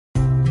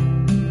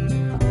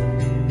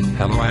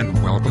Hello and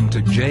welcome to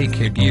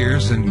JK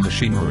Gears and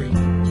Machinery.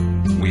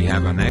 We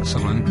have an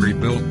excellent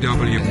rebuilt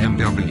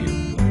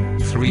WMW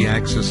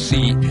 3-axis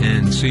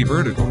CNC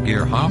vertical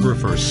gear hobber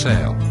for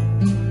sale.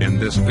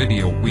 In this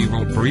video we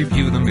will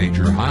preview the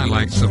major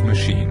highlights of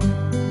machine.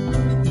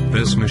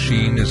 This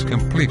machine is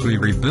completely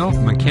rebuilt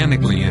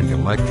mechanically and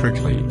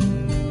electrically.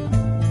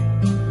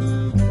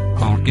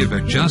 All give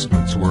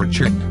adjustments were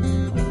checked.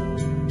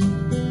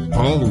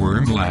 All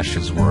worm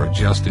lashes were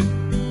adjusted.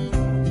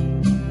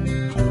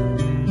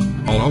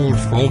 All old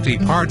faulty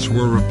parts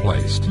were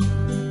replaced.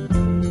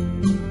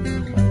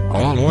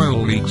 All oil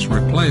leaks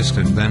replaced,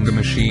 and then the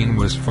machine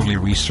was fully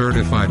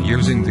recertified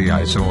using the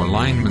ISO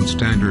alignment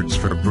standards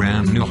for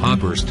brand new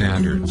Hobber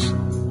standards.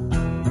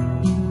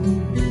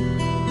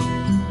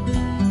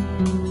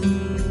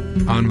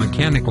 On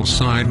mechanical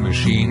side,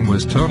 machine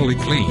was totally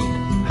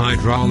cleaned,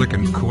 hydraulic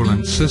and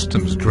coolant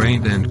systems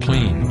drained and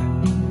cleaned.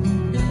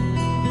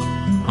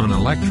 On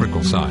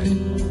electrical side,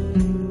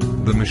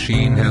 the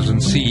machine has an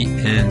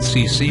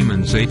CNC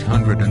Siemens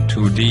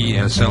 802D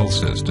SL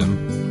system.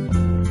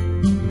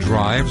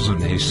 Drives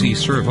and AC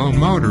servo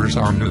motors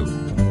are new.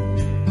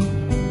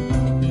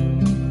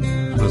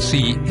 The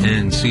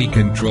CNC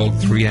controlled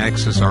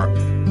 3-axis are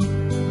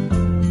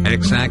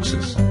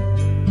X-axis,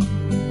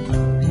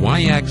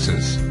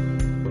 Y-axis,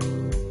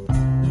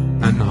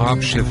 and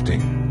Hobbs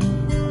shifting.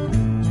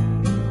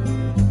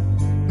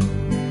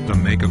 The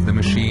make of the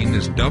machine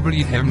is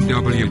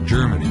WMW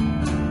Germany.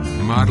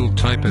 Model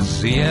type is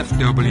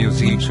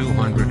ZFWZ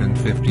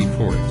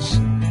 254.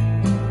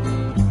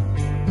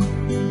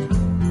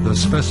 The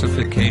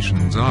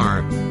specifications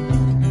are: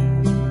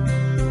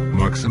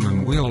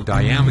 maximum wheel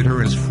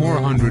diameter is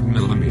 400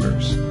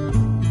 millimeters.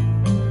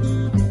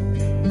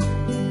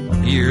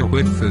 Gear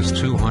width is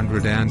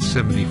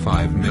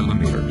 275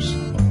 millimeters.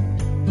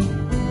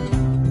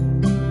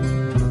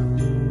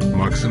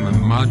 Maximum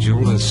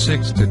module is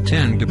 6 to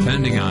 10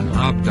 depending on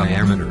hub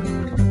diameter.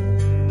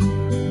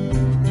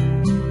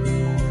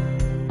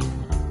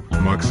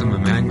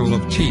 Maximum angle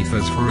of teeth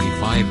is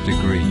 45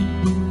 degrees.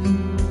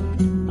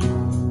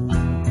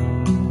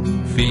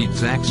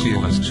 Feeds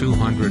axial is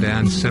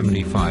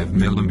 275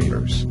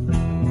 millimeters.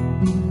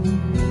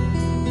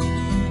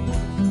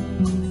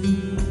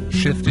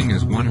 Shifting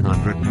is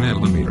 100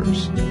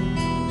 millimeters.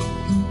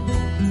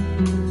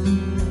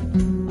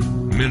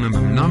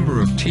 Minimum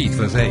number of teeth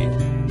is 8.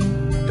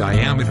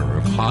 Diameter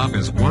of hob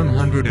is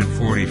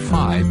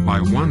 145 by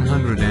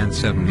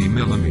 170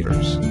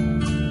 millimeters.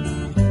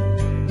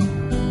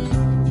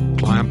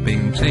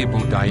 Clamping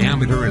table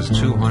diameter is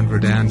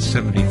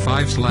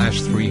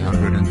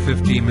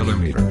 275/350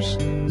 millimeters.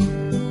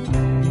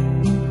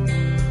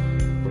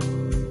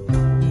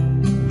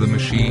 The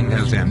machine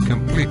has an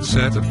complete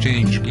set of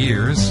change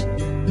gears,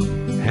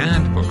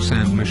 handbooks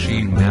and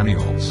machine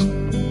manuals.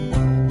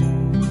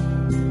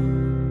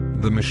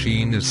 The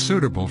machine is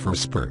suitable for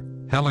spur,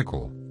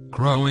 helical,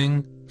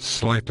 growing,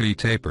 slightly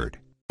tapered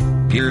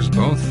gears,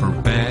 both for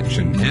batch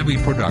and heavy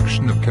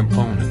production of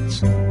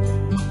components.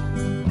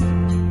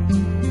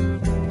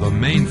 The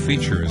main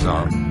features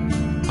are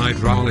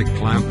hydraulic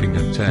clamping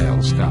and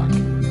tailstock,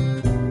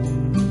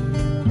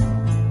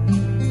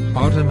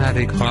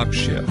 automatic hob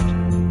shift,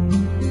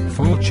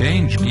 full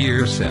change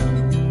gear set,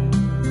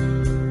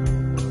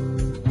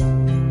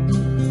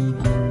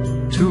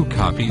 2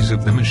 copies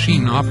of the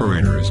machine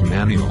operator's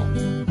manual,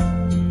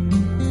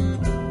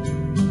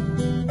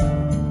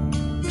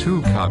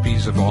 2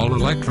 copies of all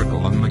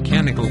electrical and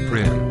mechanical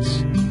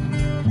prints.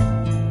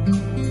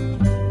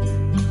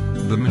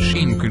 The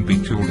machine can be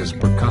tooled as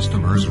per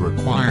customer's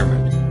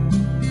requirement.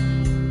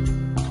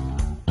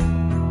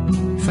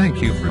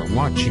 Thank you for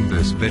watching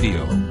this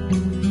video.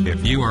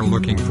 If you are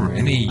looking for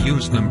any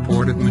used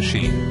imported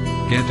machine,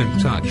 get in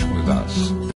touch with us.